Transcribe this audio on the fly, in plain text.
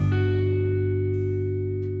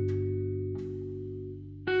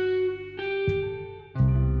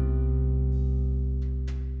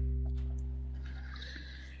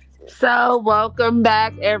So, welcome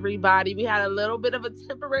back, everybody. We had a little bit of a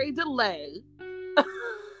temporary delay,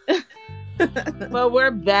 but we're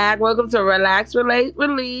back. Welcome to Relax, Relate,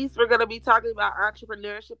 Release. We're going to be talking about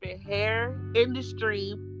entrepreneurship and hair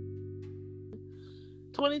industry.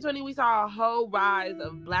 2020, we saw a whole rise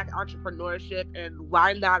of Black entrepreneurship, and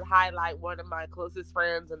why not highlight one of my closest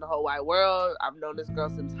friends in the whole wide world? I've known this girl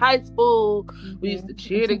since high school. We used to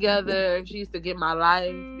cheer together. She used to get my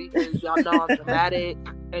life because y'all know I'm dramatic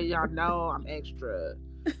and y'all know I'm extra.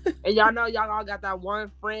 And y'all know y'all all got that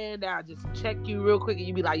one friend that just check you real quick and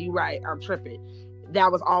you be like, you right, I'm tripping.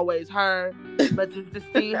 That was always her. But just to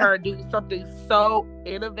see her do something so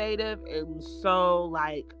innovative and so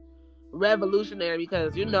revolutionary,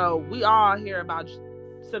 because we all hear about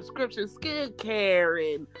subscription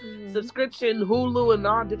skincare and subscription Hulu and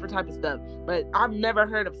all different type of stuff, but I've never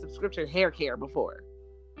heard of subscription hair care before,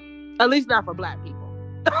 at least not for Black people.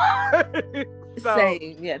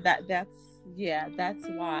 Same. That's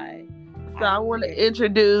why. So I want to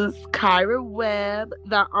introduce Kyra Webb,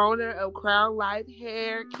 the owner of Crown Life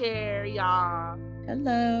Hair Care, y'all.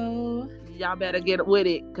 Hello. Y'all better get with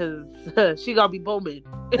it, because she gonna be booming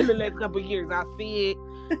in the next couple of years. I see it,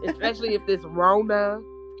 especially if this Rona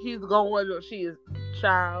keeps going or she is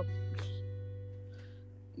child.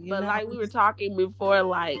 But like we were talking before,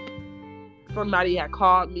 like somebody had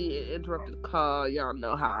called me and interrupted the call. Y'all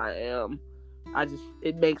know how I am.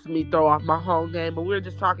 It makes me throw off my home game. But we were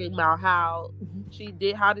just talking about how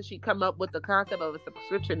did she come up with the concept of a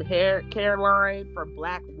subscription hair care line for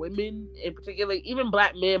Black women in particular, even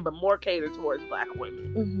Black men, but more catered towards Black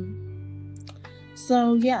women.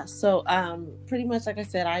 So pretty much like I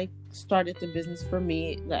said, I started the business for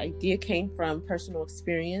me. The idea came from personal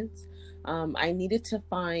experience. I needed to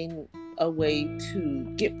find a way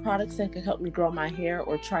to get products that could help me grow my hair,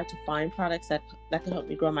 or try to find products that could help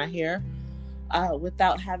me grow my hair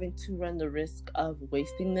without having to run the risk of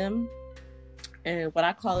wasting them. And what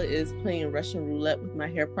I call it is playing Russian roulette with my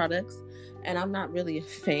hair products. And I'm not really a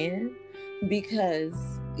fan, because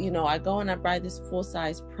I go and I buy this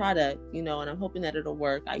full-size product, and I'm hoping that it'll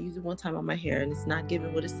work. I use it one time on my hair and it's not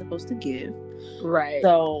giving what it's supposed to give. Right.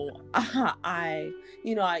 So I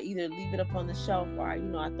either leave it up on the shelf, or I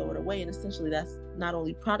throw it away. And essentially that's not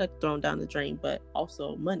only product thrown down the drain, but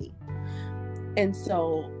also money. And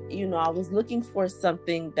so, I was looking for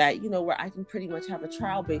something that, where I can pretty much have a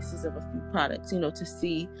trial basis of a few products, to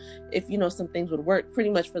see if, some things would work pretty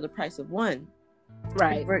much for the price of one.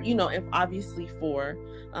 Right. For, if obviously for,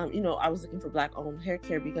 I was looking for Black owned hair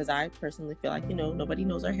care, because I personally feel like, nobody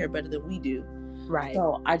knows our hair better than we do. Right.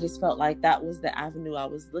 So I just felt like that was the avenue I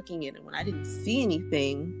was looking at. And when I didn't see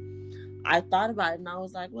anything, I thought about it and I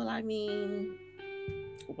was like, well, I mean,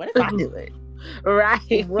 what if I do it?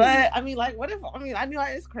 Right. What? I mean, what if, I knew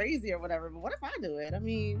it's crazy or whatever, but what if I do it?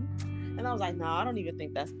 And I was like, no, I don't even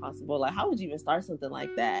think that's possible. Like, how would you even start something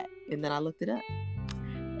like that? And then I looked it up.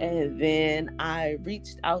 And then I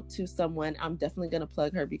reached out to someone. I'm definitely going to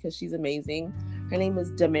plug her because she's amazing. Her name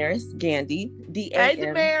is Damaris Gandy. Hey,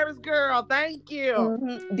 Damaris girl. Thank you.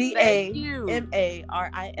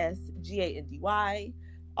 DAMARISGANDY.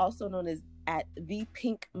 Also known as at The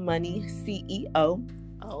Pink Money CEO.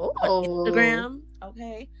 Oh. On Instagram.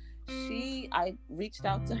 Okay. I reached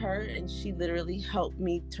out to her and she literally helped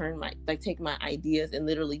me take my ideas and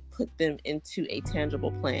literally put them into a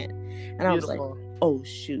tangible plan. And Beautiful. I was like, oh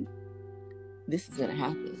shoot, this is gonna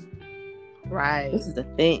happen. Right. This is a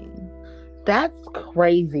thing. That's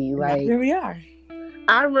crazy. Like, here we are.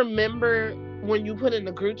 I remember when you put in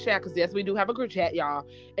the group chat, because yes, we do have a group chat, y'all.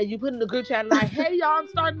 And you put in the group chat like, hey y'all, I'm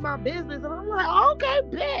starting my business. And I'm like, okay,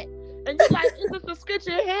 bet. And you're like, it's a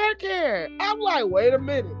subscription hair care. I'm like, wait a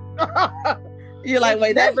minute. You're like,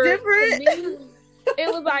 wait, that's different?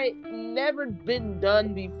 It was like never been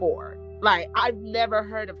done before. Like, I've never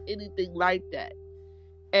heard of anything like that.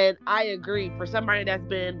 And I agree. For somebody that's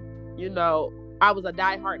been, I was a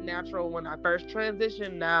diehard natural when I first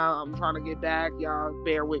transitioned. Now I'm trying to get back. Y'all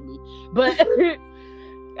bear with me. But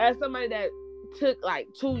as somebody that took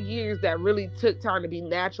 2 years, that really took time to be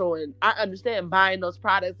natural, and I understand buying those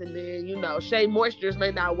products, and then Shea Moistures may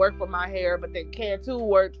not work for my hair, but then Cantu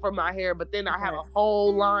worked for my hair, but then I have a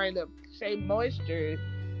whole line of Shea Moistures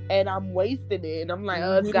and I'm wasting it, and I'm like,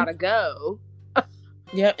 oh, it's gotta go.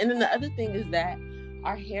 Yeah. And then the other thing is that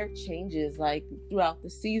our hair changes throughout the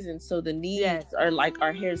season, so the needs are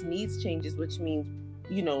our hair's needs changes, which means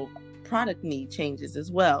product need changes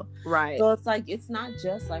as well. Right. So it's not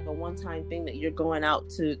just a one-time thing that you're going out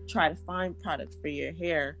to try to find products for your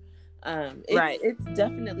hair. It's it's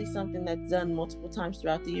definitely something that's done multiple times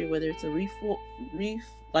throughout the year, whether it's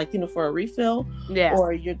a for a refill,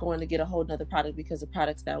 or you're going to get a whole nother product because the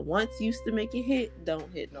products that once used to make it hit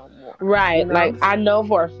don't hit no more. Right. You know? Like, I know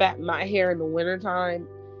for a fact my hair in the wintertime,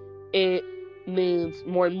 it needs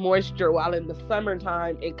more moisture, while in the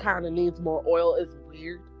summertime it kind of needs more oil. It's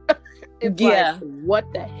weird. It's like, what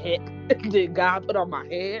the heck did God put on my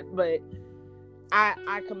head? But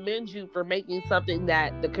I commend you for making something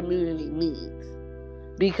that the community needs,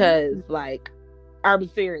 because like, I'm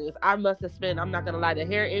serious. I must have spent, I'm not gonna lie, the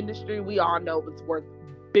hair industry, we all know it's worth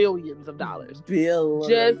billions of dollars.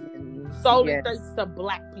 Just solely thanks to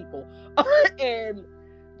Black people. And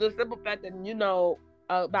the simple fact that, you know,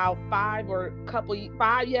 about 5 or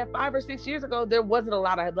 6 years ago, there wasn't a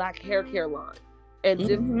lot of Black hair care line. And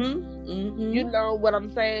just, you know what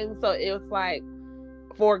I'm saying? So it was like,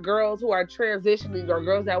 for girls who are transitioning, or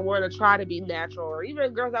girls that want to try to be natural, or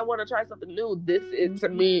even girls that want to try something new, this is, to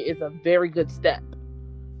me, is a very good step.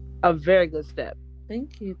 A very good step.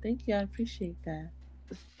 Thank you. I appreciate that.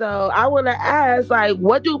 So I want to ask, like,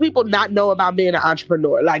 what do people not know about being an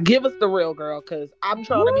entrepreneur? Like, give us the real, girl, because I'm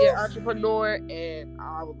trying to be an entrepreneur, and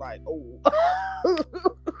I was like, oh.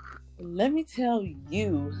 Let me tell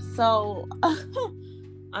you. So,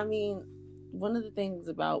 I mean, one of the things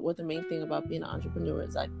about the main thing about being an entrepreneur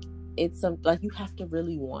is, like, it's like, you have to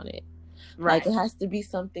really want it. Right. Like, it has to be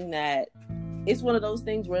something that, it's one of those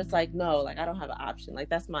things where it's like, no, like, I don't have an option. Like,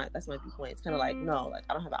 that's my point. It's kind of like, no, like,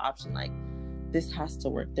 I don't have an option. Like, this has to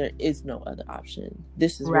work. There is no other option.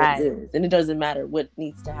 This is what it is. And it doesn't matter what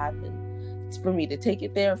needs to happen. It's for me to take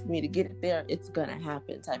it there, for me to get it there, it's gonna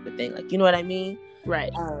happen, type of thing. Like, you know what I mean?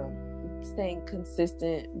 Right. Staying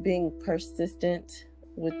consistent, being persistent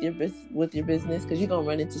with your business, because you're gonna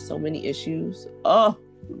run into so many issues. Oh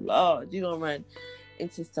Lord, you're gonna run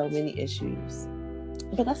into so many issues.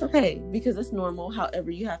 But that's okay, because it's normal.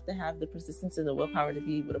 However, you have to have the persistence and the willpower to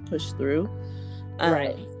be able to push through.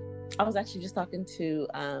 Right. I was actually just talking to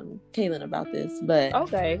Kaylin about this, but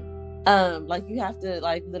like, you have to,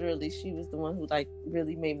 like, literally, she was the one who, like,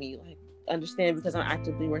 really made me, like, understand, because I'm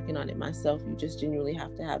actively working on it myself. You just genuinely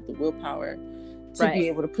have to have the willpower to be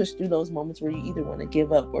able to push through those moments where you either want to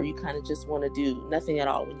give up, or you kind of just want to do nothing at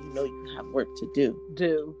all when you know you have work to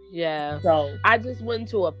do. Yeah. So I just went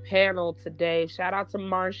to a panel today. Shout out to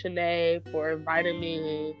Marshanae for inviting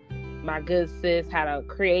me. My good sis had a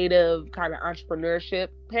creative kind of entrepreneurship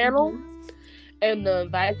panel. And the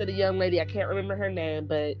advice of the young lady, I can't remember her name,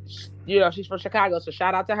 but you know, she's from Chicago, so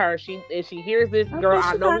shout out to her. If she hears this, girl,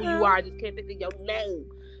 I know who you are. I just can't think of your name.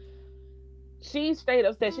 She straight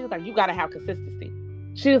up said, she was like, you gotta have consistency.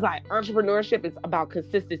 She was like, entrepreneurship is about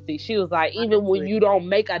consistency. She was like, even when you don't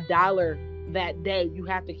make $1 that day, you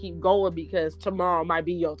have to keep going, because tomorrow might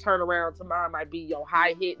be your turnaround. Tomorrow might be your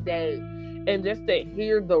high hit day. And just to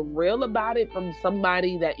hear the real about it from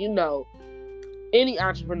somebody that, you know, any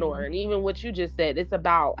entrepreneur, and even what you just said, it's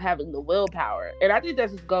about having the willpower. And I think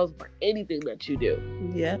that just goes for anything that you do.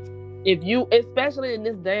 Yeah. If you, especially in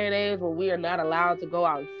this day and age where we are not allowed to go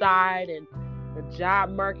outside, and the job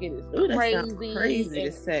market is crazy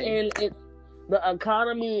to say. And the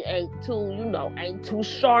economy ain't too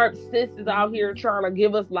sharp. Sis is out here trying to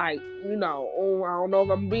give us, like, you know, oh, I don't know if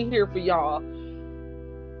I'm gonna be here for y'all.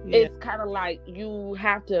 Yeah. It's kind of like you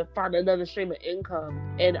have to find another stream of income,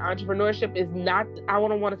 and entrepreneurship is not, I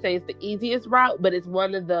don't want to say it's the easiest route, but it's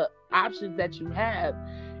one of the options that you have.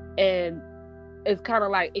 And it's kind of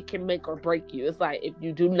like, it can make or break you. It's like, if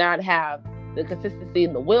you do not have the consistency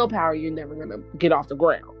and the willpower, you're never gonna get off the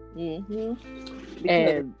ground.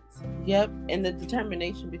 And the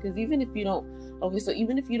determination, because even if you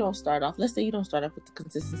don't start off, let's say you don't start off with the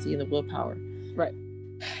consistency and the willpower, right?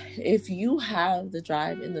 If you have the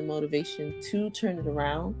drive and the motivation to turn it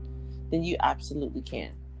around, then you absolutely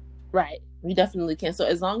can. Right. You definitely can. So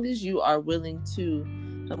as long as you are willing to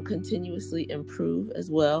continuously improve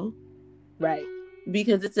as well. Right.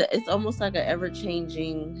 Because it's almost like an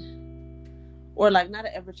ever-changing, or like not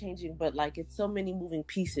an ever-changing, but like it's so many moving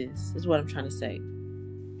pieces is what I'm trying to say.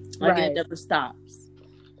 Like it never stops.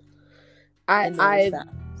 I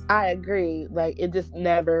agree. Like, it just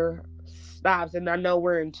never stops. And I know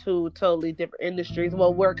we're in two totally different industries.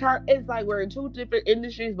 Well, it's like we're in two different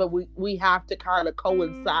industries, but we have to kind of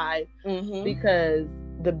coincide, because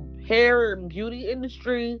the hair and beauty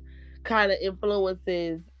industry kind of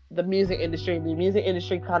influences the music industry, and the music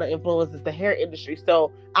industry kind of influences the hair industry.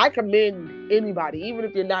 So I commend anybody, even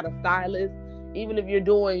if you're not a stylist, even if you're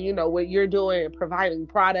doing, you know, what you're doing, providing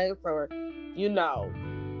products or, you know,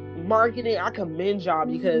 marketing, I commend y'all,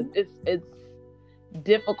 because it's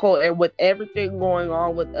difficult. And with everything going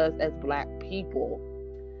on with us as Black people,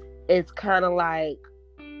 it's kind of like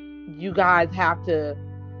you guys have to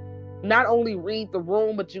not only read the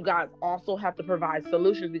room, but you guys also have to provide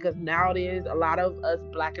solutions, because nowadays a lot of us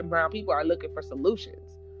Black and brown people are looking for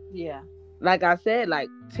solutions. Yeah. Like I said, like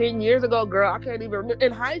 10 years ago, girl, I can't even remember.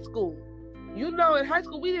 In high school, in high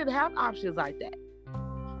school, we didn't have options like that.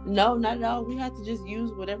 No, not at all. We had to just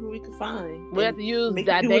use whatever we could find. We had to use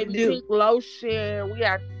that baby pink lotion. We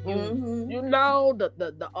had to use,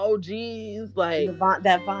 the OGs, like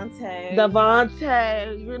that Vontae.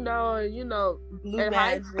 Blue in Magic.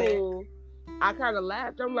 High school, I kind of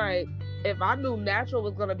laughed. I'm like, if I knew natural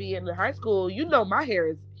was gonna be in the high school, my hair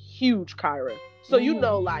is huge, Kyra. So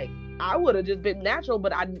like, I would have just been natural,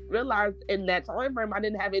 but I realized in that time frame I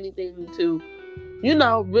didn't have anything to,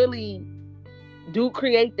 really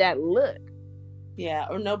create that look. Yeah,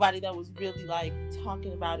 or nobody that was really like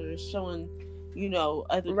talking about it or showing,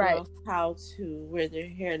 other girls how to wear their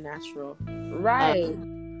hair natural. Right.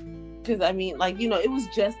 Because I mean, like, it was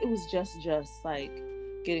just like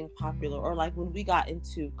getting popular, or like when we got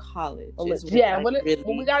into college. When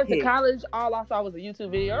we got into college, all I saw was a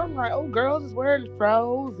YouTube video. I'm like, oh, girls is wearing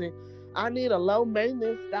froze, and I need a low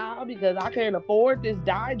maintenance style because I can't afford this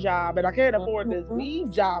dye job and I can't afford this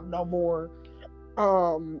weave job no more.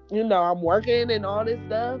 I'm working and all this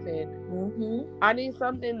stuff, and I need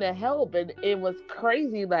something to help. And it was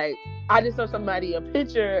crazy. Like, I just saw somebody a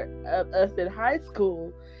picture of us in high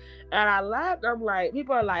school, and I laughed. I'm like,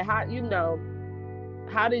 people are like, how did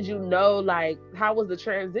you know, like, how was the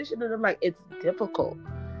transition? And I'm like, it's difficult,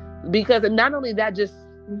 because not only that, just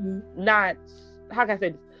not, how can I say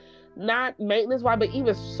this, not maintenance wise, but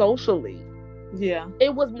even socially. Yeah,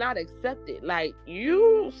 it was not accepted. Like,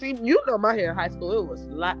 my hair in high school, it was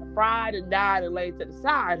fried and dyed and laid to the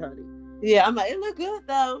side, honey. Yeah, I'm like, it looked good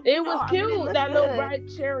though. It was cute. That little bright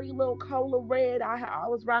cherry, little cola red. I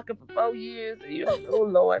was rocking for 4 years. Oh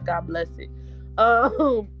Lord, God bless it.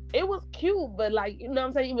 It was cute, but like, what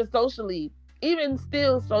I'm saying, even still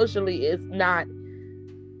socially, it's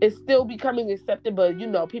still becoming accepted, but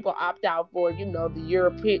people opt out for, the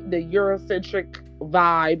Eurocentric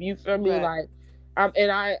vibe. You feel me? Right. Like,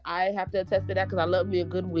 and I have to attest to that, because I love me a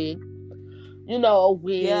good wig. A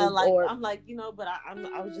wig. Yeah, like, I'm like, but I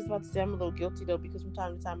was just about to say, I'm a little guilty though, because from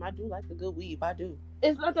time to time I do like a good weave. I do.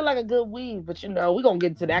 It's nothing like a good weave, but we're gonna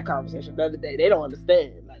get into that conversation the other day. They don't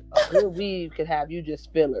understand. Like, a good weave can have you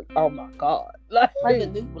just feeling, oh my God, like a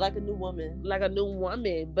new woman.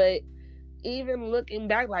 But even looking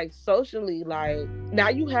back, like, socially, like, now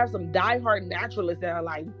you have some diehard naturalists that are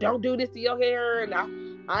like, don't do this to your hair, and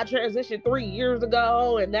I transitioned 3 years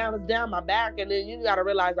ago, and now it's down my back, and then you gotta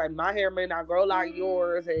realize, like, my hair may not grow like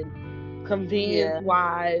yours, and convenience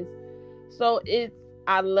wise. So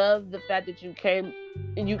I love the fact that you came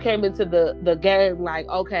into the game like,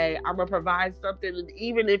 okay, I'm gonna provide something, and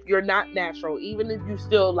even if you're not natural, even if you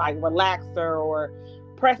still like relaxer or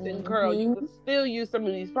press and curl, you can still use some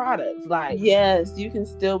of these products. Like, yes, you can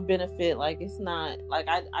still benefit. Like, it's not like,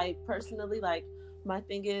 I personally, like, my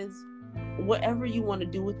thing is, whatever you want to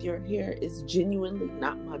do with your hair is genuinely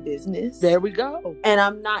not my business. There we go. And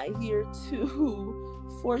I'm not here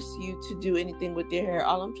to force you to do anything with your hair.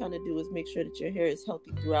 All I'm trying to do is make sure that your hair is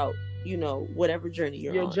healthy throughout, whatever journey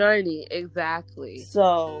you're on. Your journey, exactly.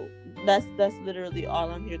 So that's literally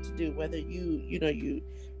all I'm here to do. Whether you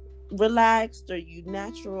relaxed, or you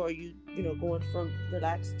natural, or you going from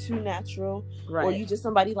relaxed to natural, right, or you just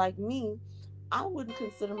somebody like me. I wouldn't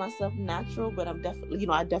consider myself natural, but I'm definitely,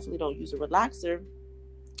 I definitely don't use a relaxer,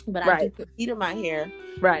 but I do put heat in my hair,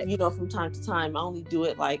 right, from time to time. I only do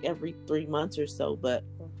it like every 3 months or so, but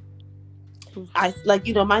I like,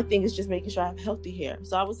 my thing is just making sure I have healthy hair.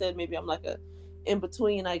 So I would say maybe I'm like a in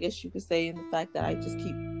between, I guess you could say, in the fact that I just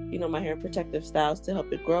keep, my hair in protective styles to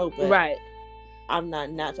help it grow, but right, I'm not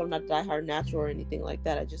natural. I'm not diehard natural or anything like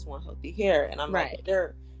that. I just want healthy hair, and I'm like,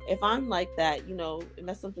 if I'm like that, and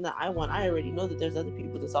that's something that I want, I already know that there's other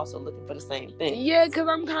people that's also looking for the same thing. Yeah, because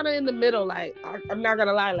I'm kind of in the middle. Like, I'm not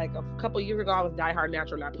gonna lie. Like, a couple years ago, I was diehard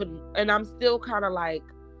natural, and I'm still kind of like,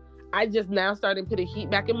 I just now started putting heat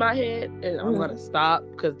back in my head, and I'm gonna stop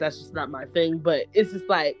because that's just not my thing. But it's just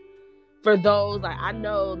like, for those, like, I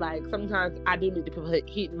know, like, sometimes I do need to put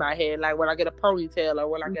heat in my head, like when I get a ponytail or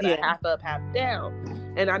when I get a half up, half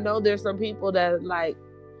down. And I know there's some people that, like,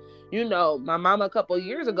 my mama a couple of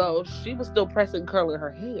years ago, she was still pressing curling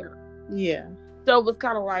her hair. Yeah. So it was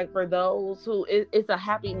kind of like, for those who, it's a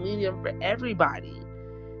happy medium for everybody.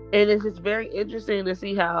 And it's just very interesting to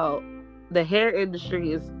see how the hair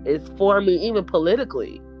industry is forming, even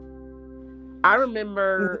politically. I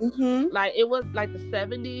remember, like, it was like the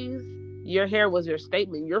 70s. Your hair was your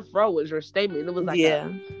statement. Your fro was your statement. It was like,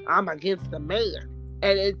 I'm against the man.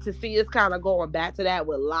 to see us kind of going back to that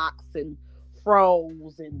with locks and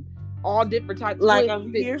froze and all different types. Like,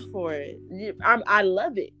 I'm here for it. I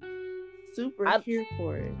love it. Here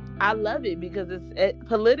for it. I love it because it's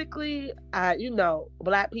politically,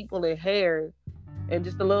 Black people in hair, and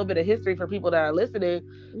just a little bit of history for people that are listening.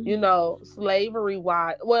 Slavery.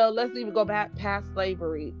 Well, let's even go back past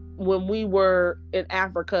slavery. When we were in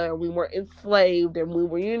Africa and we were enslaved and we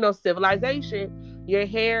were, civilization, your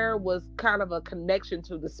hair was kind of a connection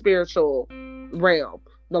to the spiritual realm.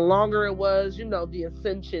 The longer it was, the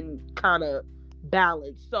ascension kind of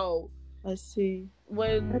balance. So I see.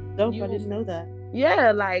 When I didn't know that.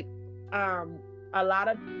 Yeah, like a lot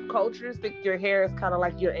of cultures think your hair is kind of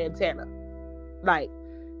like your antenna. Like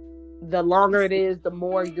the longer it is, the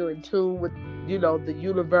more you're in tune with, the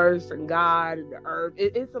universe and God and the earth.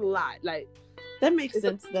 It's a lot. Like that makes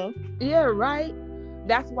sense though. Yeah, right.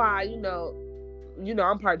 That's why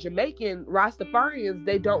I'm part Jamaican. Rastafarians,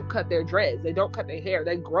 they don't cut their dreads. They don't cut their hair.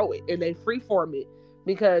 They grow it and they freeform it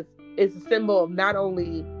because it's a symbol of not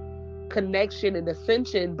only connection and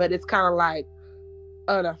ascension, but it's kind of like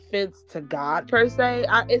an offense to God per se.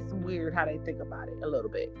 It's weird how they think about it a little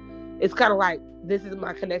bit. It's kind of like, this is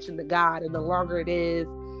my connection to God, and the longer it is,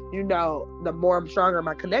 the more stronger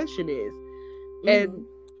my connection is. Mm-hmm. And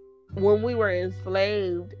when we were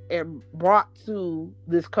enslaved and brought to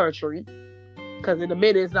this country, because in a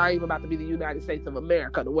minute it's not even about to be the United States of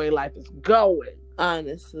America, the way life is going.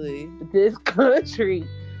 Honestly, this country,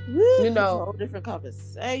 it's a whole different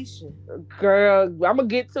conversation. Girl, I'm gonna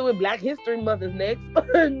get to it. Black History Month is next month.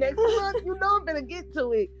 I'm gonna get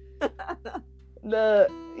to it. The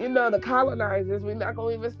colonizers, we're not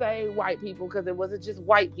gonna even say white people, because it wasn't just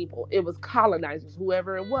white people, it was colonizers,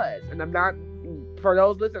 whoever it was. And I'm not, for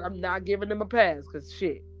those listening, I'm not giving them a pass, because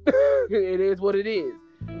shit, it is what it is.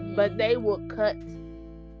 But they will cut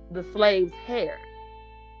the slave's hair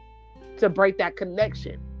to break that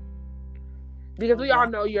connection. Because we all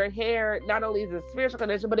know your hair not only is a spiritual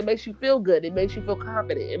connection, but it makes you feel good. It makes you feel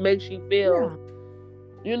confident. It makes you feel,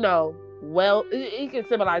 well, it can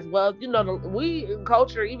symbolize wealth. We in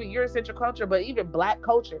culture, even Eurocentric culture, but even Black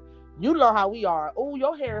culture, how we are. Oh,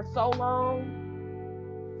 your hair is so long.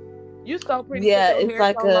 You so pretty. Yeah, it's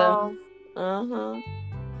like so long.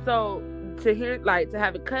 So to hear, to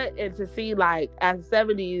have it cut and to see, as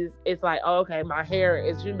 70s, it's like, oh, okay, my hair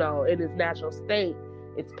is, in its natural state.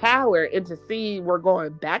 It's power, and to see we're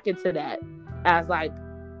going back into that as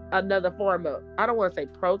another form of, I don't want to say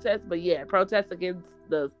protest, but yeah, protest against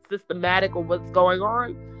the systematic of what's going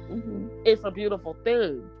on. Mm-hmm. It's a beautiful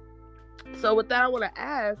thing. So with that, I want to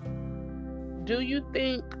ask, do you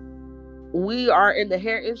think we are in the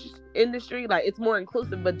hair industry, it's more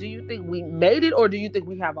inclusive, but do you think we made it, or do you think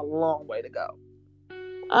we have a long way to go?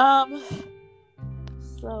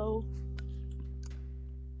 So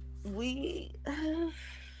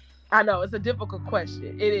I know it's a difficult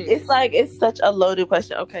question. It is. It's such a loaded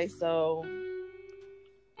question. Okay, so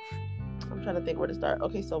I'm trying to think where to start.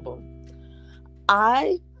 Okay, so boom.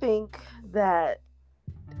 I think that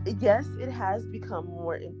yes, it has become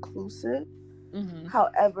more inclusive. Mm-hmm.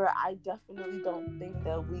 However, I definitely don't think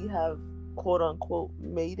that we have quote unquote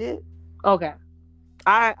made it. Okay,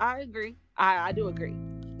 I agree. I do agree.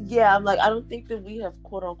 Yeah, I don't think that we have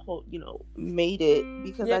quote unquote, made it,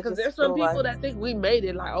 because there's some people that think we made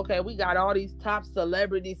it. Okay, we got all these top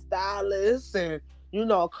celebrity stylists and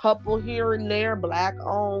a couple here and there, Black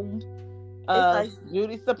owned,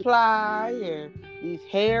 beauty supply, and these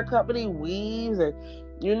hair company weaves, and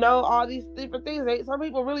all these different things. Some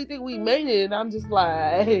people really think we made it, and I'm just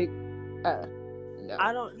like, no.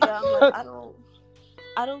 I don't. Yeah,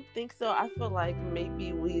 I don't think so. I feel like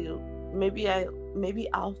maybe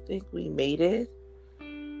I'll think we made it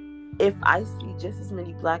if I see just as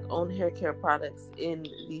many Black owned hair care products in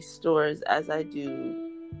these stores as I do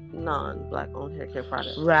non-Black owned hair care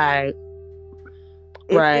products. Right.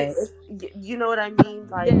 Right. You know what I mean?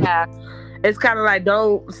 Yeah. It's kind of like,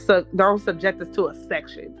 don't subject us to a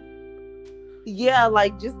section. Yeah,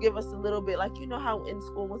 just give us a little bit. How in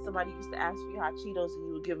school when somebody used to ask for your hot Cheetos and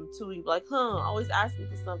you would give them two, you'd be like, always asking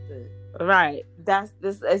for something. Right. That's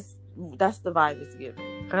the vibe it's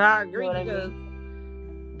giving. And I agree, because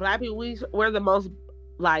Black people, we're the most,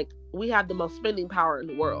 we have the most spending power in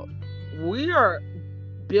the world. We are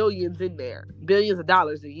billions in there, billions of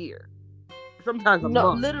dollars a year. Sometimes a month.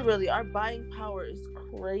 No, literally, our buying power is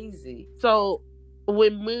crazy. So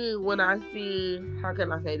when I see, how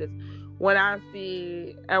can I say this? When I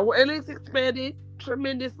see, and it's expanded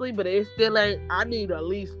tremendously, but it still ain't, I need at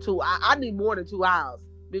least two. I need more than 2 hours,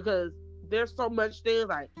 because there's so much things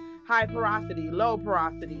like high porosity, low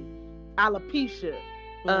porosity, alopecia,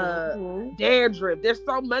 Mm-hmm. dandruff. There's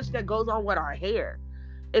so much that goes on with our hair.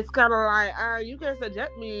 It's kind of like, you can't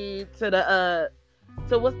subject me to the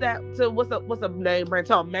to what's a name brand,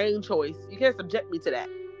 to a main choice. You can't subject me to that.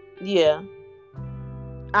 Yeah.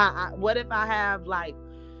 What if I have like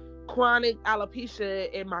chronic alopecia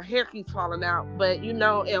and my hair keeps falling out, but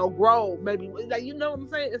it'll grow maybe, like, you know what I'm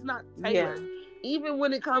saying? It's not tailored. Yeah. Even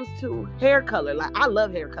when it comes to hair color, like, I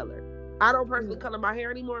love hair color. I don't personally color my hair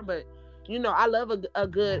anymore, but I love a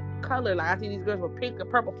good color. Like, I see these girls with pink and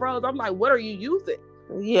purple froze. I'm like, what are you using?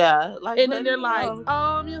 Yeah, like, and then they're like, oh,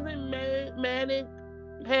 I'm using manic,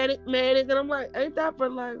 and I'm like, ain't that for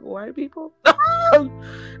like white people?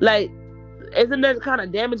 Like, isn't that kind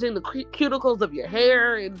of damaging the cuticles of your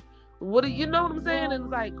hair? And what do you know what I'm saying? And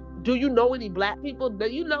it's like, do you know any black people? Do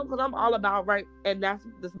you know? Because I'm all about right, and that's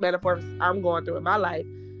this metaphor I'm going through in my life.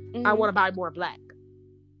 Mm-hmm. I want to buy more black.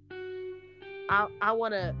 I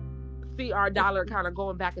want to see our dollar kind of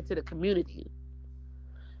going back into the community.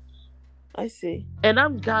 I see. And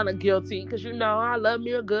I'm kind of guilty because, I love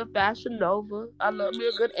me a good Fashion Nova. I love me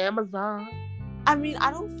a good Amazon. I mean,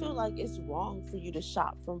 I don't feel like it's wrong for you to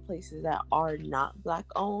shop from places that are not black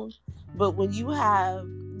owned. But when you have,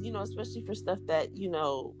 especially for stuff that,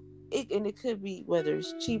 it could be whether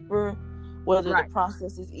it's cheaper, whether the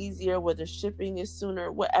process is easier, whether shipping is sooner,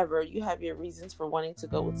 whatever, you have your reasons for wanting to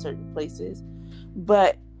go with certain places.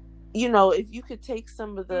 But if you could take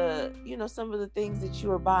some of the, some of the things that you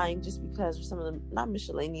are buying just because, or some of the not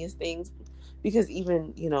miscellaneous things, because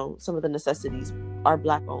even, some of the necessities are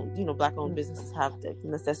black owned. Black owned businesses have the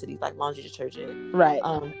necessities like laundry detergent, right?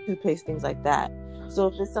 Toothpaste, things like that. So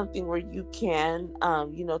if it's something where you can,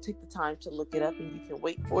 take the time to look it up and you can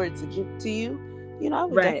wait for it to get to you, I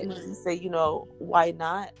would definitely say, why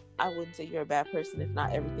not? I wouldn't say you're a bad person if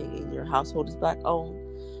not everything in your household is black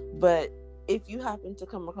owned, but if you happen to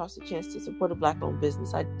come across a chance to support a black-owned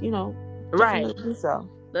business, definitely do so.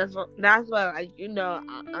 That's what I'm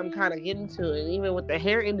kind of getting to, and even with the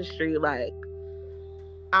hair industry, like,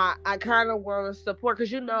 I kind of want to support,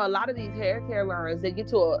 because a lot of these hair care lines, they get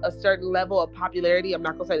to a certain level of popularity. I'm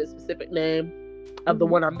not gonna say the specific name of the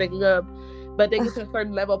one I'm thinking of, but they get to a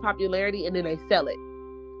certain level of popularity, and then they sell it,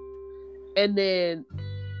 and then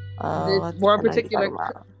this one particular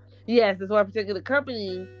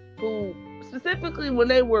company who specifically when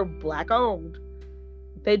they were black owned,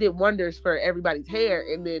 they did wonders for everybody's hair,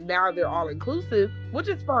 and then now they're all inclusive, which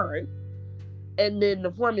is fine. And then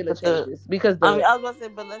the formula changes because I was about to say,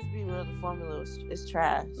 but let's be real, the formula is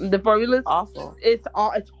trash. The formula is awful. It's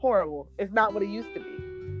horrible. It's not what it used to be.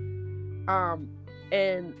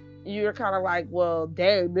 And you're kind of like, well,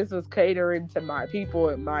 dang, this was catering to my people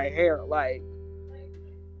and my hair. Like,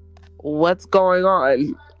 what's going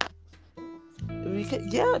on?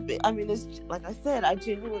 Yeah, I mean, it's like I said, I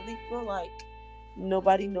genuinely feel like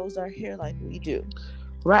nobody knows our hair like we do.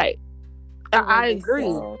 Right. I agree.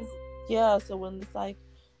 So when it's like,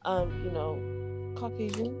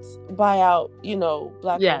 Caucasians buy out,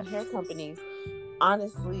 black owned hair companies,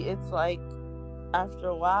 honestly, it's like after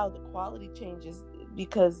a while the quality changes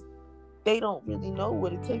because they don't really know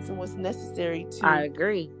what it takes and what's necessary to. I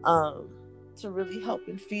agree. To really help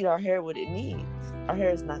and feed our hair what it needs. Our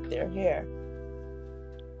hair is not their hair.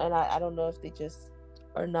 And I don't know if they just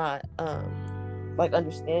are not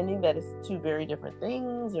understanding that it's two very different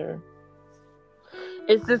things, or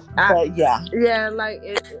it's just like I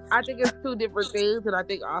think it's two different things, and I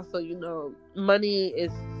think also money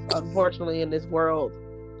is unfortunately in this world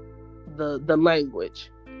the language.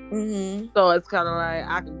 Mm-hmm. So it's kind of like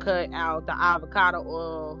I can cut out the avocado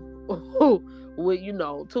oil with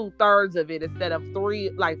 2/3 of it instead of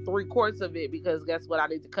 3/4 of it, because guess what? I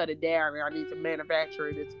need to cut it down and I need to manufacture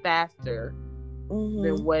it. It's faster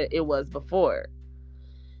than what it was before.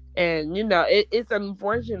 And it's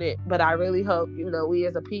unfortunate, but I really hope we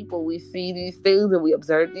as a people, we see these things and we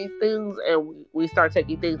observe these things and we start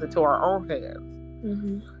taking things into our own hands.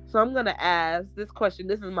 Mm-hmm. So I'm gonna ask this question.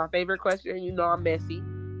 This is my favorite question. I'm messy.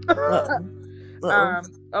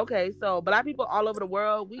 Okay, so black people all over the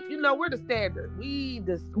world, we're the standard. We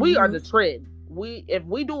are the trend. If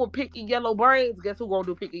we doing pink and yellow braids, guess who gonna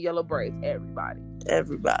do pink and yellow braids?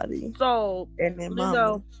 Everybody. So and then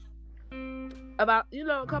mama. About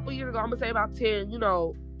a couple years ago, I'm gonna say about 10,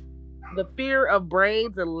 the fear of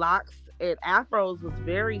braids and locks and afros was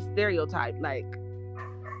very stereotyped. Like,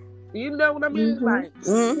 you know what I mean? Like,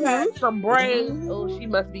 he had some braids. Oh, she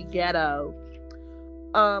must be ghetto.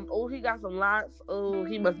 Oh, he got some locks. Oh,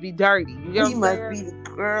 he must be dirty. You know he must be the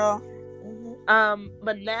girl.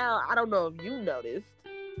 But now I don't know if you noticed.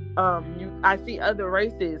 I see other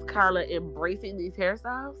races kind of embracing these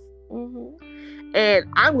hairstyles. Mm-hmm. And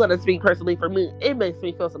I'm gonna speak personally for me. It makes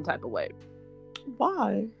me feel some type of way.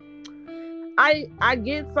 Why? I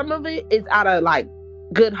get some of it is out of like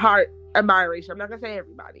good heart admiration. I'm not gonna say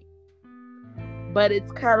everybody, but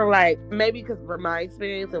it's kind of like maybe because from my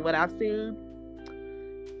experience and what I've seen,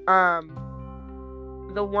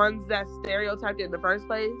 the ones that stereotyped it in the first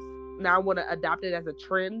place now want to adopt it as a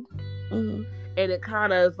trend, Mm-hmm. and it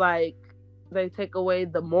kind of is like they take away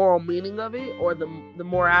the moral meaning of it or the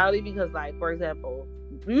morality, because like, for example,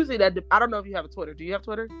 usually that I don't know if you have a Twitter. Do you have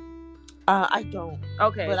Twitter? I don't.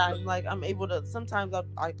 Okay, but I'm able to sometimes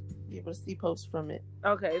I be able to see posts from it.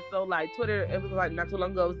 Okay, so like Twitter, it was like not too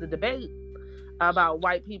long ago, it was the debate about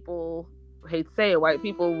white people, I hate to say it, white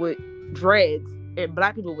people with dreads and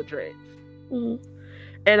black people with dreads. Mm-hmm.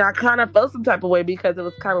 And I kind of felt some type of way because it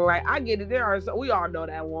was kind of like, I get it, so we all know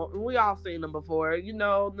that one. We all seen them before. You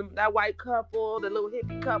know, that white couple, the little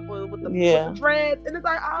hippie couple with the dreads. And it's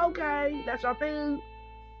like, oh, okay, that's your thing.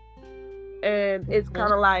 And it's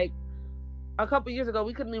kind of like, a couple years ago,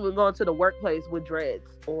 we couldn't even go into the workplace with dreads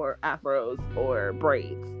or afros or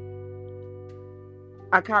braids.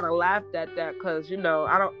 I kind of laughed at that because,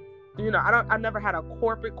 I never had a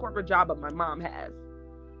corporate job, but my mom has.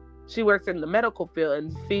 She works in the medical field,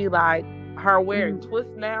 and see like her wearing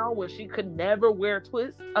twists now when she could never wear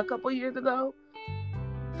twists a couple years ago.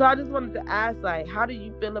 So I just wanted to ask, like, how do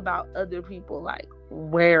you feel about other people like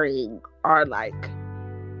wearing or like,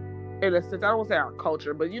 in a sense, I don't want to say our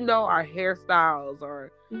culture, but our hairstyles or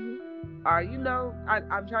I'm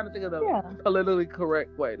trying to think of the politically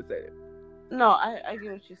correct way to say it. No, I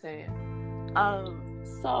get what you're saying.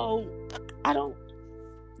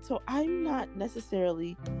 So I'm not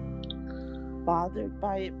necessarily bothered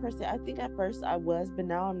by it per se. I think at first I was, but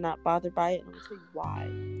now I'm not bothered by it. And I'll tell you why.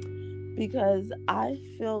 Because I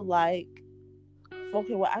feel like, no.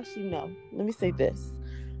 Let me say this.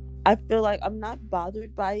 I feel like I'm not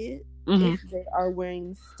bothered by it if they are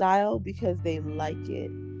wearing style because they like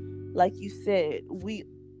it. Like you said, we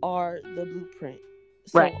are the blueprint.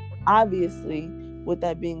 So obviously, with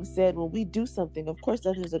that being said, when we do something, of course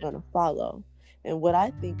others are going to follow. And what I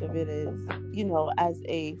think of it is, as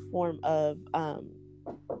a form of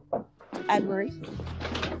admiration.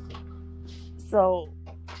 So,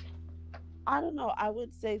 I don't know. I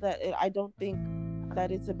would say that I don't think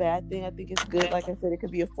that it's a bad thing. I think it's good. Like I said, it could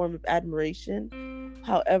be a form of admiration.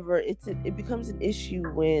 However, it becomes an issue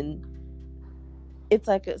when it's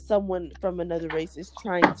like someone from another race is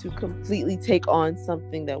trying to completely take on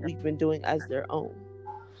something that we've been doing as their own.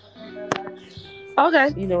 Okay.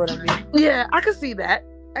 You know what I mean? Yeah, I can see that.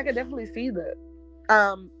 I can definitely see that.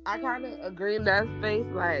 I kind of agree in that space.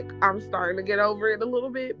 Like, I'm starting to get over it a little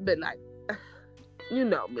bit, but like, you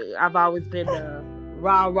know me. I've always been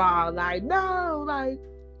rah, like, no, like,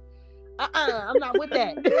 I'm not with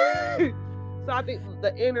that. So I think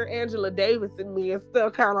the inner Angela Davis in me is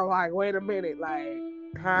still kind of like, wait a minute, like,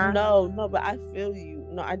 huh? No, but I feel you.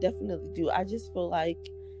 No, I definitely do. I just feel like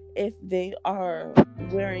if they are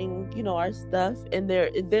wearing, our stuff and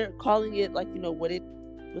they're calling it like, what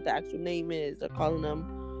the actual name is, they're calling them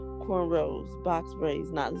cornrows, box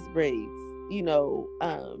braids, knotless braids,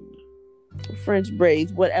 French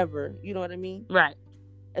braids, whatever, you know what I mean? Right.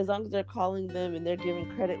 As long as they're calling them and they're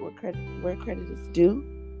giving credit where credit is due,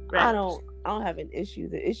 right. I don't have an issue.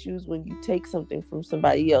 The issue is when you take something from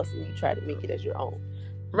somebody else and you try to make it as your own.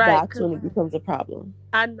 Right. That's when it becomes a problem.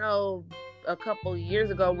 I know a couple years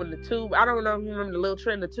ago when I don't know if you remember the little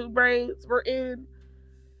trend, the two braids were in,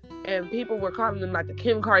 and people were calling them like the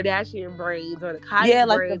Kim Kardashian braids or the Kylie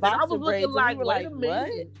braids. The boxer I was looking braids, like, we wait a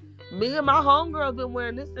minute. Me and my homegirls been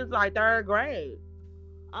wearing this since like third grade.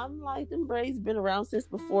 I'm like, them braids been around since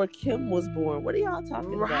before Kim was born. What are y'all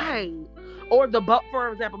talking about? Right. Or for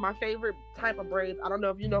example, my favorite type of braids, I don't know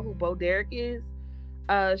if you know who Bo Derek is.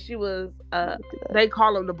 She was, they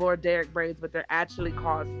call them the Bo Derek braids, but they're actually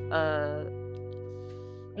called, not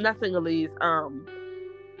Sinhalese,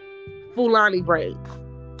 Fulani braids.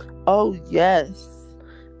 Oh, yes.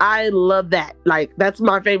 I love that. Like, that's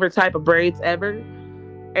my favorite type of braids ever.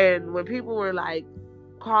 And when people were like,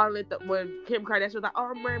 calling it when Kim Kardashian was like,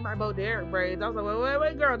 oh, I'm wearing my Bo Derek braids, I was like,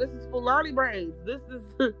 wait, girl, this is Fulani braids. This is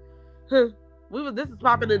this is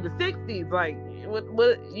popping in the 60s. Like, what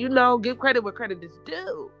give credit where credit is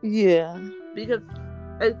due. Yeah. Because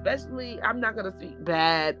especially, I'm not gonna speak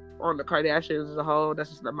bad on the Kardashians as a whole.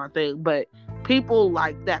 That's just not my thing. But people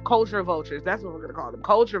like that, culture vultures. That's what we're gonna call them,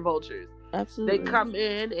 culture vultures. Absolutely. They come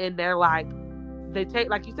in and they're like, they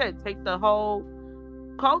take, like you said, take the whole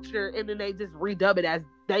culture and then they just redub it as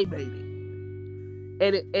they made it.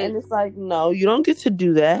 And it's like, no, you don't get to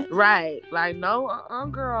do that. Right. Like, no,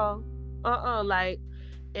 girl. Like,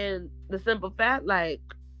 And the simple fact, like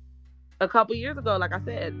a couple years ago, like I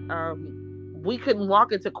said, we couldn't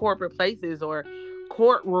walk into corporate places or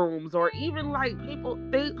courtrooms or even like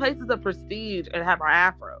places of prestige and have our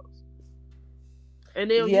afros. And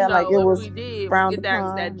then, Yeah, like it if was we did, we frowned get that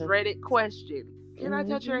upon. dreaded question: "Can I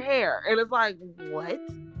touch your hair?" And it's like, what?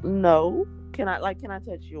 No. Can I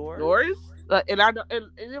touch yours? Yours? And I don't. And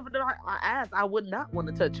if I asked, I would not want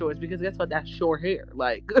to touch yours because guess what? That's your hair.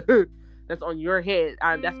 Like that's on your head.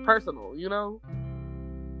 That's personal.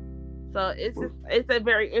 So it's a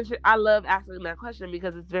very interesting. I love asking that question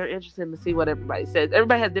because it's very interesting to see what everybody says.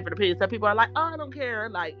 Everybody has different opinions. Some people are like, "Oh, I don't care."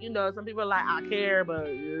 Like some people are like, "I care, but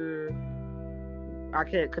I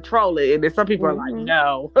can't control it." And then some people are like,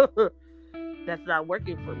 "No, that's not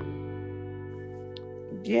working for me."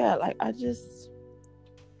 Yeah, like I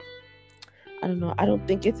don't know. I don't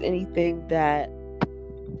think it's anything that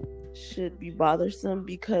should be bothersome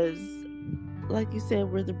because, like you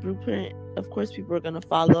said, we're the blueprint. Of course, people are gonna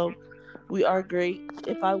follow. We are great.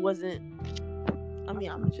 If I wasn't, I'm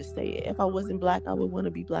gonna just say it. If I wasn't black, I would want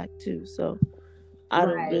to be black too. So I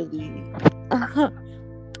don't really.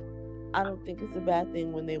 I don't think it's a bad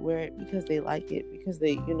thing when they wear it because they like it, because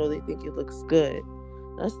they think it looks good.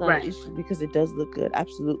 That's not an issue because it does look good.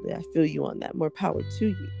 Absolutely, I feel you on that. More power to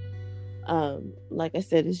you. Like I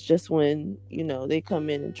said, it's just when they come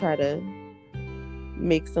in and try to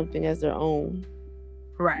make something as their own,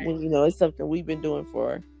 right? When it's something we've been doing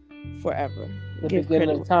for forever. Give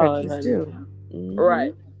credit time,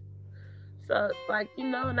 right? So,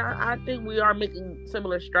 and I think we are making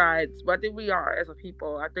similar strides. But I think we are as a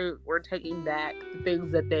people. I think we're taking back the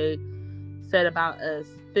things that they said about us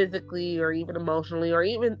physically or even emotionally or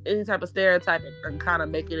even any type of stereotype and kind of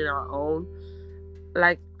making it our own.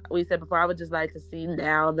 Like we said before, I would just like to see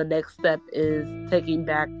now the next step is taking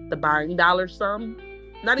back the buying dollar sum.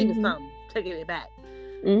 Not even some, taking it back.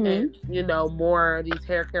 And, more of these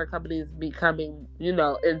hair care companies becoming,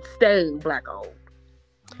 and staying black owned.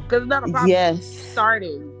 Because it's not a problem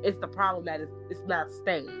starting. It's the problem that it's not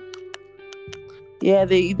staying. Yeah,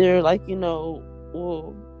 they either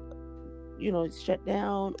will, shut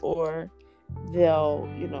down or they'll,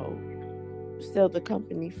 sell the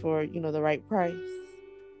company for, the right price.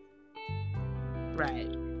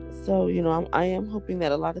 Right. So, I am hoping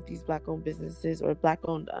that a lot of these black-owned businesses or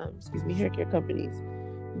black-owned, hair care companies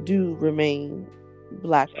do remain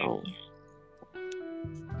black-owned.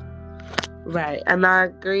 Right. And I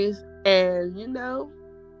agree. And,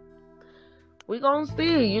 we're going to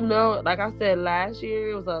see, like I said, last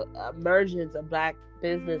year it was a emergence of black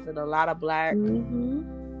business and a lot of black.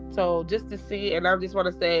 So just to see, and I just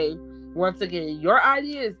want to say, once again, your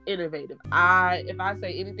idea is innovative. If I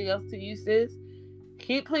say anything else to you, sis,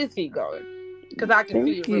 please keep going. Because I can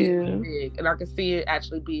see it really big. And I can see it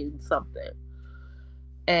actually being something.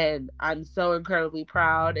 And I'm so incredibly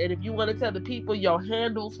proud. And if you want to tell the people your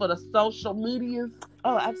handles for the social medias.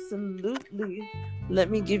 Oh, absolutely. Let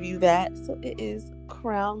me give you that. So it is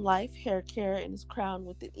Crown Life Hair Care, and it's Crown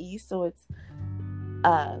with an E. So it's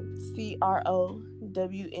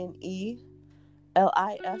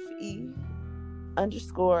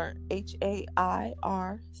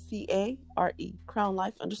CROWNELIFE_HAIRCARE. Crown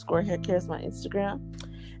Life _hair care is my Instagram.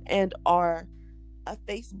 And our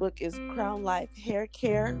Facebook is Crown Life Hair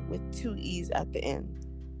Care with 2 E's at the end.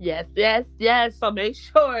 Yes. So make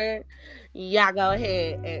sure y'all go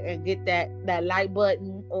ahead and get that like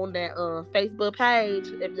button on that Facebook page.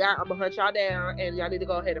 If y'all, I'm gonna hunt y'all down, and y'all need to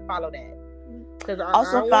go ahead and follow that. Because I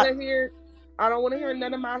don't want to hear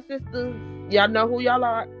none of my sisters. Y'all know who y'all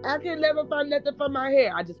are. I can never find nothing for my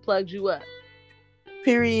hair. I just plugged you up.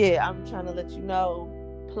 Period. I'm trying to let you know.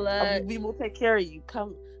 We will take care of you.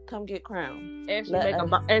 Come get Crown. And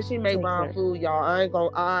she make bomb food, y'all. I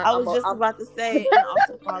was just about to say, and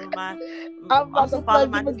also follow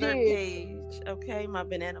my dessert page. Okay, my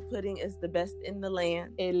banana pudding is the best in the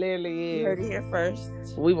land. It literally is. You heard it here first.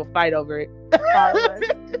 We will fight over it. Follow us.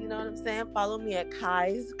 You know what I'm saying? Follow me at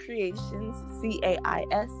Kai's Creations,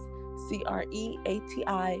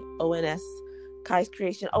 CAISCREATIONS. Kai's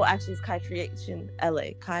Creation. Oh, actually, it's Kai Creation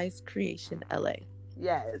LA. Kai's Creation LA.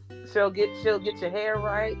 Yes, she'll get your hair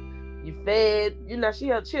right. You fed, she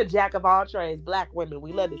a jack of all trades. Black women,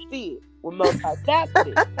 we love to see it. We're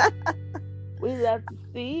multifaceted. We love to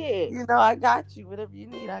see it. I got you. Whatever you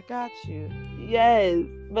need, I got you. Yes,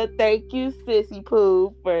 but thank you, Sissy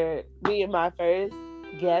Pooh, for being my first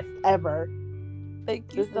guest ever.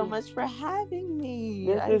 Thank you so much for having me.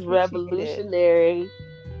 This is revolutionary.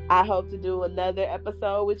 I hope to do another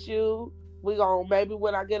episode with you. Maybe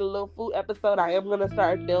when I get a little food episode, I am gonna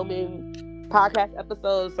start filming podcast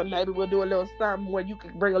episodes. So maybe we'll do a little something where you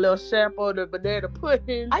can bring a little sample of the banana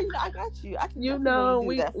pudding. I got you. I can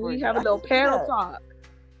we have a little panel talk.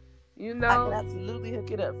 I can absolutely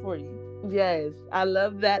hook it up for you. Yes, I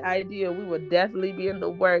love that idea. We will definitely be in the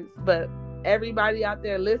works. But everybody out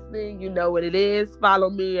there listening, you know what it is. Follow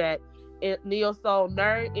me at Neosoul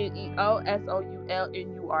Nerd,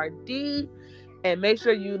 NEOSOULNURD. And make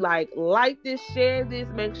sure you like this, share this.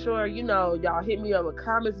 Make sure, y'all hit me up with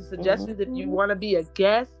comments and suggestions. If you want to be a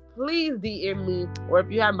guest, please DM me. Or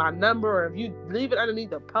if you have my number, or if you leave it underneath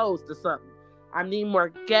the post or something. I need more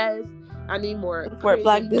guests. I need more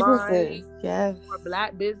Black businesses. Yes. More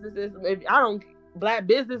Black businesses. Black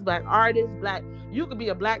business, Black artists, you could be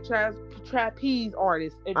a Black trapeze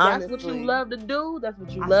artist. If that's what you love to do, that's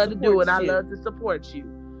what you love to do. And I love to support you.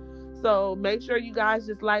 So make sure you guys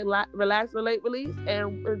just relax, relate, release.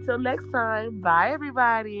 And until next time, bye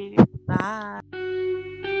everybody. Bye.